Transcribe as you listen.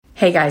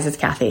Hey guys, it's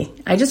Cathy.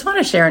 I just want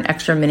to share an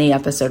extra mini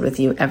episode with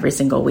you every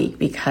single week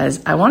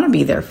because I want to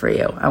be there for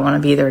you. I want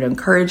to be there to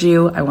encourage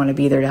you. I want to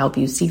be there to help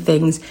you see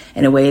things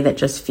in a way that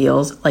just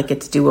feels like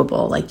it's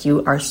doable, like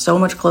you are so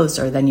much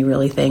closer than you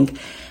really think.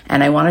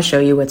 And I want to show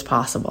you what's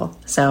possible.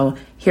 So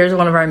here's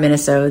one of our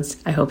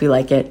Minisodes. I hope you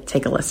like it.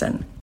 Take a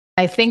listen.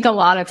 I think a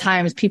lot of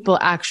times people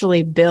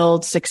actually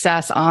build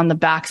success on the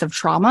backs of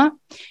trauma.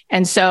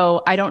 And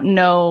so I don't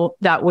know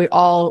that we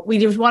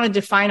just want to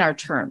define our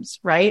terms,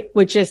 right?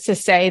 Which is to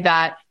say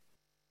that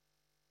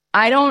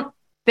I don't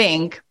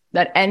think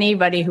that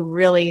anybody who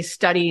really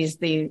studies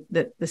the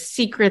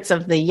secrets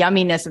of the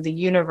yumminess of the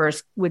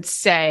universe would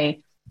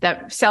say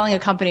that selling a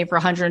company for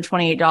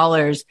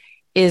 $128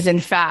 is in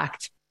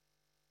fact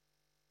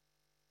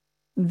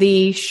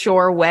the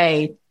sure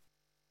way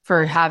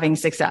for having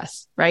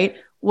success, right?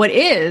 What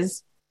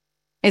is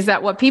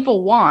that what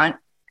people want,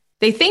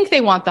 they think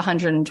they want the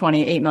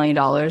 $128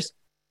 million.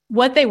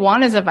 What they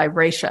want is a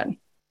vibration.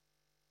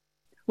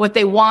 What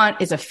they want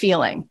is a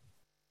feeling.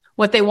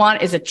 What they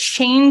want is a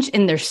change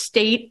in their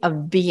state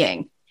of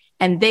being.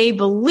 And they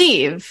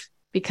believe,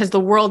 because the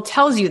world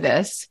tells you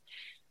this,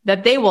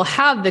 that they will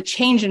have the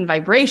change in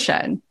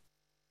vibration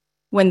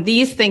when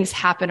these things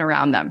happen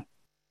around them.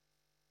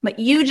 But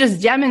you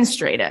just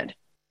demonstrated,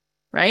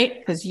 right?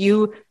 Because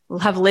you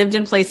have lived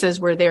in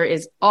places where there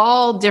is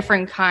all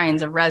different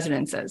kinds of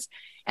resonances.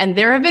 And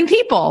there have been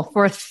people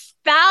for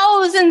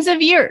thousands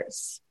of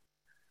years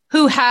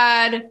who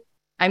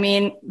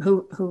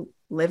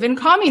live in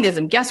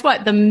communism. Guess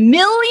what? The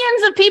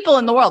millions of people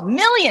in the world,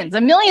 millions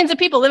and millions of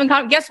people live in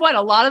communism. Guess what?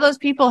 A lot of those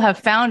people have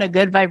found a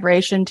good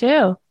vibration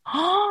too.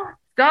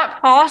 Is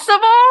that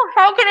possible?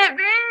 How can it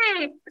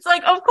be? It's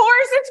like, of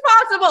course it's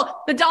possible.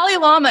 The Dalai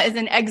Lama is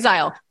in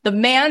exile. The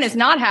man is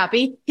not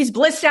happy. He's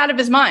blissed out of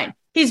his mind.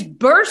 He's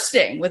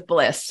bursting with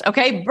bliss.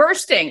 Okay.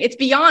 Bursting. It's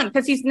beyond,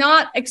 because he's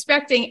not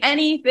expecting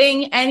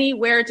anything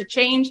anywhere to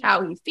change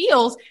how he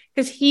feels,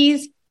 because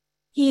he's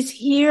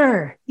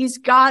here. He's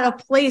got a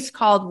place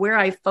called where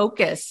I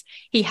focus.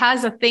 He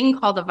has a thing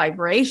called a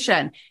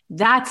vibration.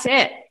 That's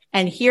it.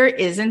 And here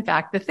is in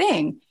fact the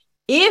thing.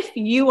 If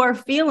you are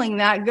feeling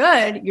that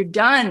good, you're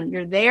done.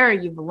 You're there.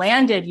 You've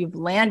landed,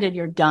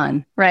 you're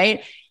done.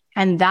 Right.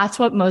 And that's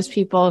what most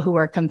people who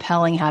are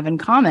compelling have in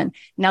common.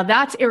 Now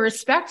that's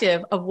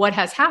irrespective of what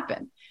has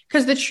happened.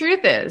 Because the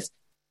truth is,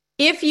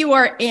 if you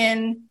are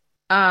the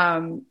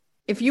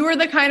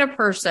kind of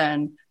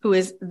person who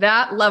is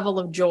that level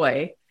of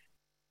joy,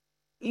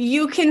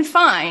 you can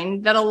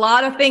find that a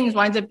lot of things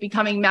winds up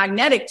becoming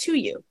magnetic to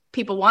you.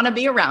 People want to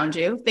be around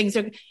you. Things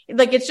are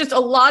like, it's just a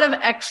lot of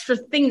extra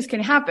things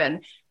can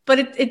happen, but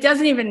it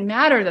doesn't even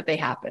matter that they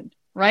happened,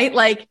 right?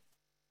 Like,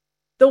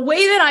 the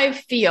way that I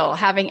feel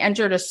having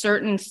entered a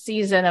certain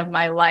season of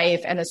my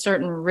life and a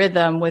certain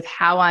rhythm with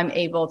how I'm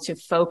able to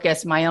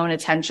focus my own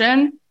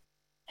attention,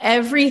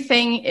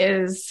 everything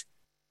it's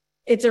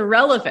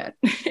irrelevant.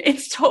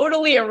 It's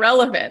totally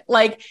irrelevant.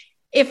 Like,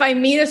 if I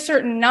meet a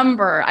certain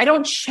number, I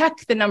don't check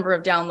the number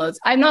of downloads.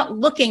 I'm not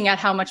looking at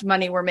how much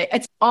money we're making.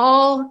 It's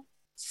all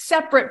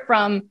separate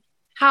from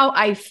how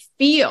I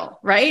feel,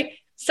 right?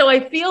 So I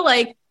feel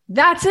like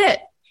that's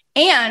it.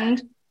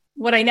 And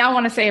what I now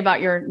want to say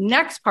about your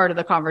next part of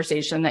the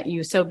conversation that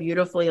you so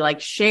beautifully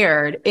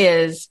shared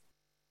is,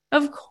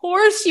 of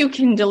course you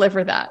can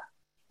deliver that.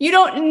 You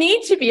don't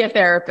need to be a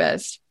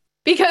therapist,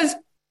 because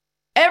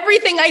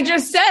everything I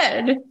just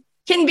said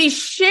can be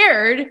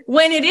shared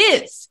when it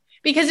is.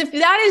 Because if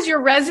that is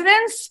your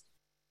resonance,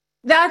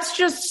 that's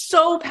just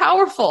so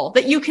powerful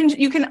that you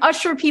can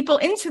usher people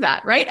into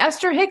that, right?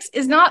 Esther Hicks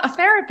is not a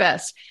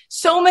therapist.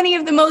 So many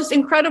of the most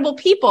incredible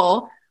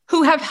people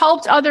who have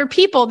helped other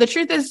people, the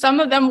truth is some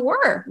of them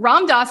were.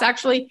 Ram Dass,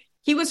 actually,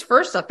 he was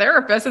first a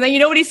therapist. And then you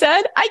know what he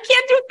said? I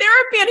can't do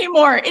therapy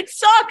anymore. It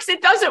sucks.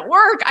 It doesn't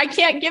work. I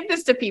can't give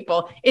this to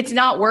people. It's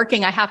not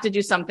working. I have to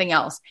do something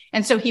else.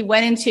 And so he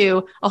went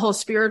into a whole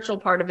spiritual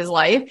part of his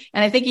life.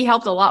 And I think he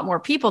helped a lot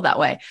more people that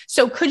way.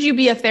 So could you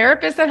be a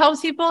therapist that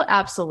helps people?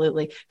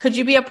 Absolutely. Could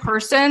you be a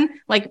person?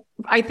 Like,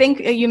 I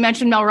think you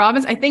mentioned Mel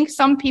Robbins. I think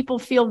some people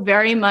feel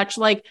very much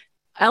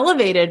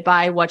elevated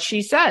by what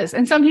she says,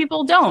 and some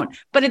people don't.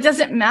 But it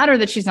doesn't matter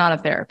that she's not a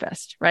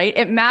therapist, right?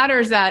 It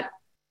matters that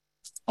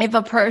if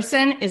a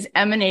person is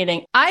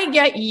emanating, I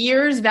get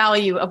years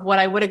value of what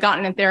I would have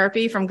gotten in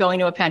therapy from going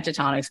to a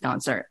Pentatonics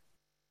concert.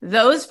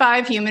 Those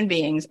 5 human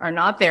beings are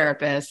not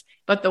therapists,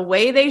 but the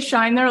way they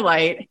shine their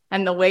light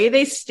and the way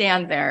they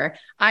stand there,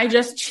 I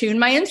just tune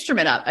my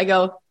instrument up. I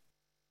go,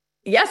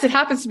 yes, it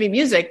happens to be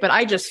music, but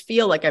I just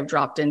feel like I've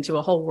dropped into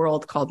a whole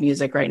world called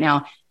music right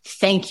now.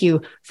 Thank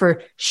you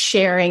for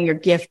sharing your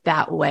gift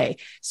that way.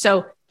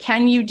 So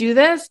can you do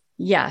this?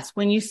 Yes.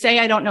 When you say,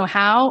 I don't know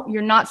how,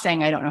 you're not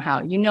saying, I don't know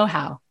how. You know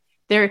how.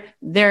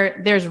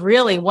 There's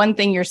really one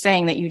thing you're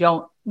saying that we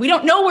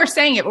don't know we're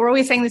saying it, but we're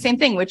always saying the same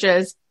thing, which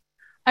is,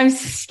 I'm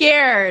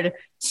scared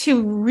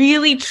to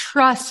really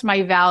trust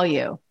my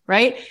value,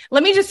 right?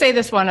 Let me just say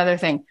this one other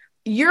thing.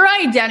 Your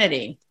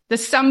identity The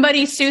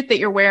somebody suit that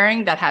you're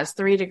wearing that has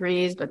 3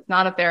 degrees, but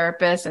not a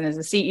therapist and is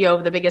the CEO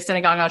of the biggest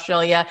synagogue in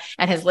Australia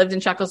and has lived in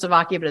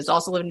Czechoslovakia, but has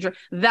also lived in Germany.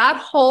 That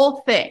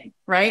whole thing,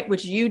 right?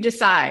 Which you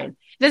decide.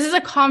 This is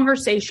a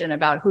conversation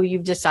about who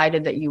you've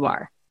decided that you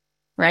are,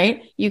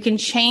 right? You can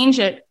change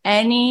it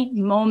any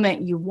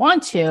moment you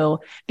want to,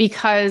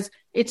 because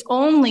it's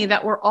only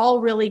that we're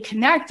all really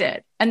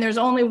connected. And there's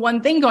only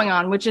one thing going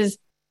on, which is,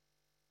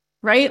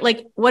 right?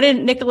 Like, what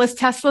did Nikola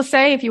Tesla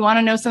say? If you want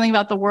to know something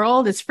about the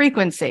world, it's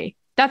frequency.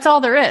 That's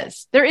all there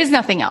is. There is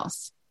nothing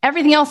else.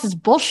 Everything else is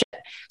bullshit.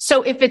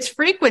 So if it's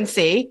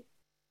frequency,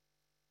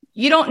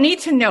 you don't need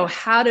to know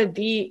how to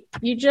be,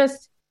 you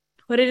just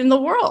put it in the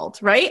world,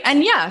 right?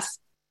 And yes,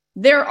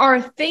 there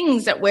are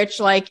things at which,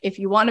 like, if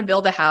you want to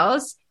build a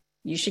house,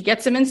 you should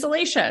get some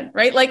insulation,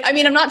 right? Like, I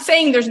mean, I'm not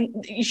saying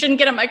you shouldn't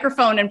get a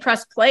microphone and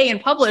press play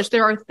and publish.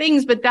 There are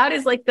things, but that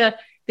is like the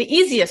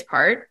easiest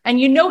part. And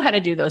you know how to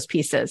do those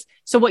pieces.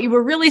 So what you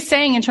were really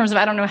saying in terms of,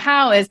 I don't know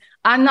how, is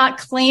I'm not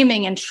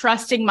claiming and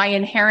trusting my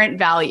inherent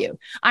value.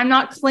 I'm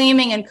not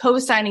claiming and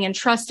co-signing and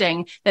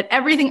trusting that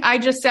everything I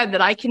just said,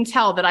 that I can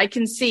tell, that I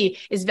can see,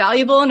 is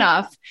valuable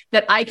enough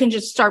that I can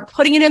just start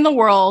putting it in the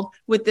world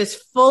with this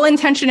full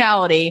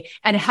intentionality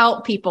and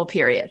help people,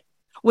 period,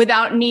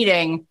 without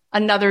needing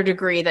another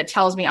degree that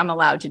tells me I'm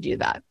allowed to do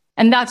that.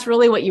 And that's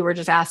really what you were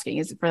just asking,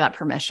 is for that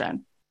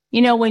permission.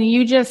 You know, when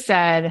you just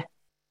said,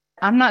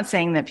 I'm not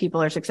saying that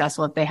people are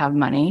successful if they have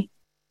money.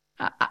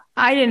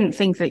 I didn't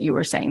think that you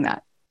were saying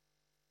that.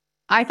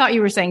 I thought you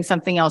were saying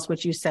something else,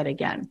 which you said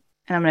again.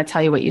 And I'm going to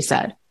tell you what you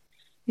said.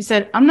 You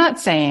said, I'm not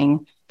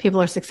saying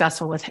people are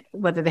successful with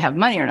whether they have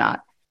money or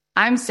not.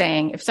 I'm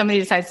saying if somebody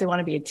decides they want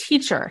to be a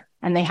teacher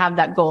and they have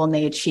that goal and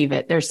they achieve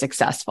it, they're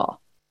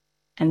successful.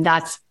 And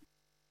that's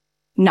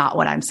not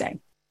what I'm saying.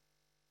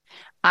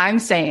 I'm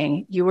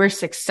saying you were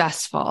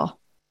successful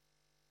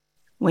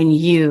when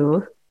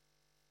you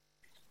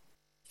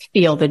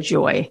feel the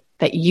joy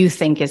that you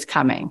think is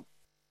coming.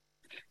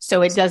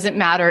 So it doesn't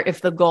matter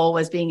if the goal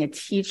was being a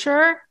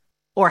teacher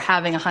or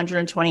having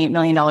 $128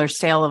 million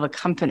sale of a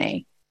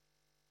company,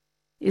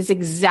 is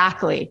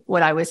exactly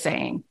what I was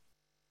saying.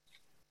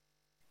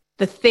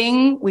 The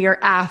thing we are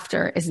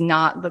after is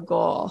not the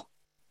goal.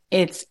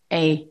 It's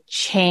a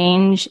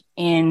change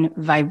in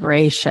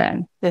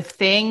vibration. The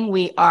thing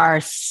we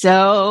are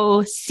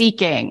so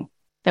seeking,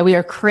 that we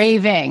are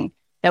craving,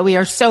 that we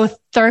are so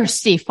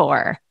thirsty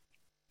for,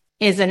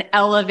 is an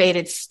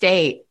elevated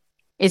state,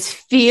 is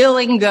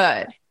feeling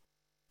good,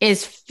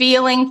 is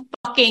feeling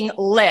fucking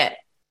lit.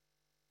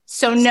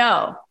 So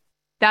no,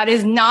 that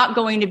is not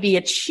going to be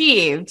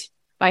achieved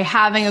by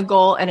having a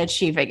goal and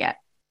achieving it.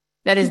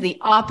 That is the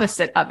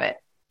opposite of it.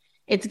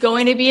 It's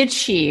going to be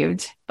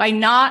achieved by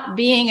not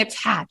being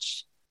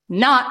attached,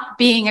 not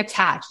being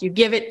attached. You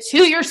give it to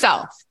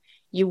yourself.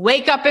 You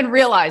wake up and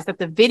realize that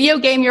the video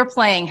game you're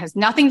playing has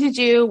nothing to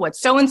do with what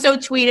so-and-so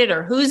tweeted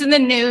or who's in the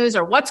news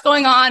or what's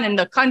going on in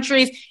the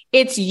countries.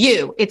 It's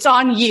you. It's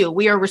on you.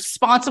 We are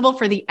responsible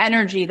for the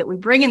energy that we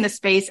bring in the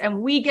space,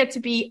 and we get to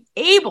be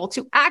able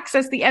to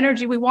access the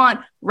energy we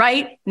want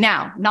right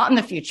now, not in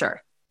the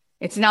future.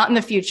 It's not in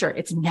the future.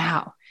 It's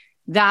now.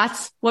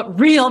 That's what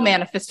real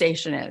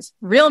manifestation is.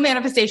 Real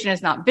manifestation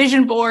is not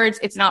vision boards.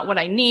 It's not what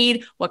I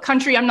need, what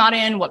country I'm not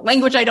in, what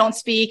language I don't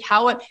speak,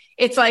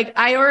 it's like,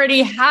 I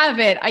already have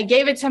it. I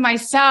gave it to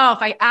myself.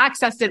 I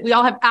accessed it. We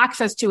all have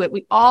access to it.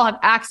 We all have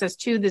access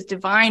to this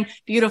divine,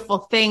 beautiful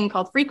thing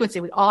called frequency.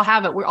 We all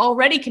have it. We're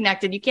already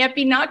connected. You can't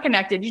be not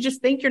connected. You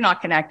just think you're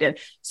not connected.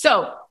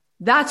 So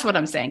that's what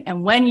I'm saying.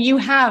 And when you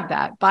have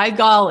that, by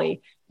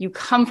golly, you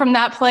come from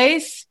that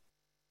place.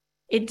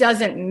 It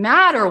doesn't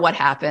matter what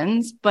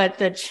happens, but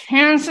the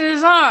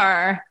chances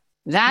are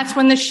that's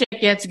when the shit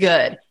gets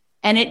good.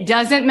 And it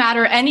doesn't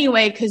matter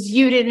anyway, because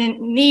you didn't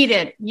need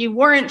it. You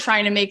weren't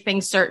trying to make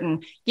things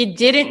certain. You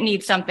didn't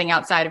need something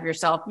outside of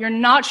yourself. You're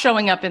not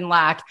showing up in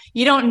lack.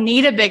 You don't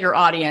need a bigger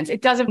audience.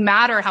 It doesn't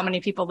matter how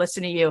many people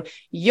listen to you.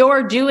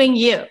 You're doing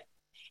you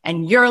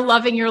and you're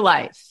loving your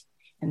life.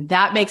 And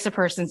that makes a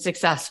person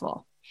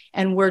successful.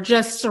 And we're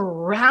just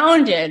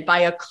surrounded by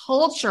a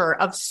culture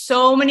of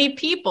so many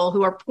people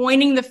who are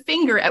pointing the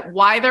finger at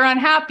why they're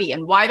unhappy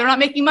and why they're not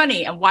making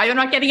money and why they're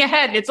not getting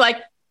ahead. And it's like,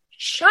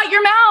 shut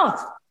your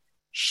mouth.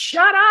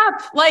 Shut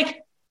up.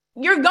 Like,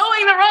 you're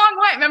going the wrong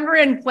way. Remember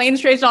in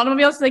Planes, Trains, and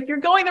Automobiles, it's like, you're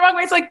going the wrong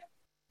way. It's like,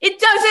 it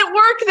doesn't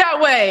work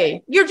that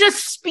way. You're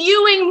just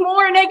spewing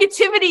more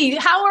negativity.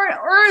 How on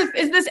earth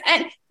is this?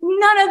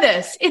 None of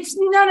this. It's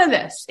none of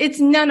this. It's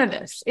none of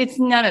this. It's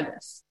none of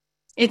this.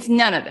 It's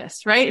none of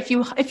this, right?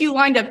 If you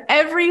lined up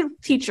every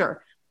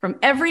teacher from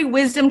every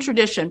wisdom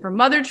tradition, from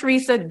Mother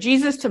Teresa to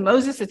Jesus to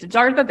Moses to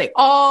Siddhartha, they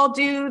all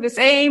do the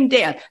same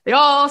dance. They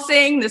all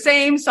sing the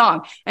same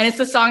song. And it's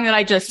the song that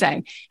I just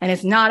sang. And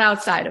it's not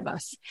outside of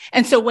us.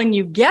 And so when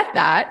you get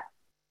that,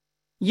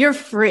 you're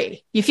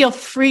free. You feel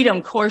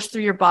freedom course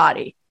through your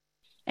body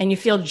and you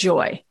feel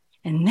joy.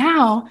 And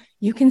now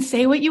you can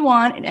say what you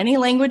want in any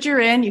language you're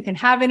in. You can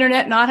have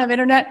internet, not have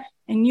internet,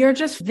 and you're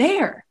just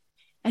there.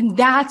 And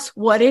that's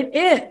what it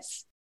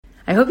is.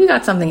 I hope you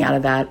got something out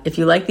of that. If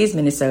you like these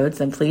minisodes,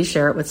 then please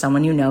share it with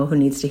someone you know who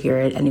needs to hear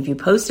it. And if you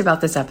post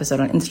about this episode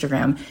on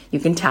Instagram, you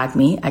can tag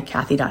me at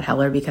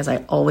Cathy.Heller because I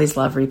always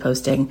love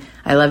reposting.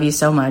 I love you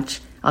so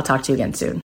much. I'll talk to you again soon.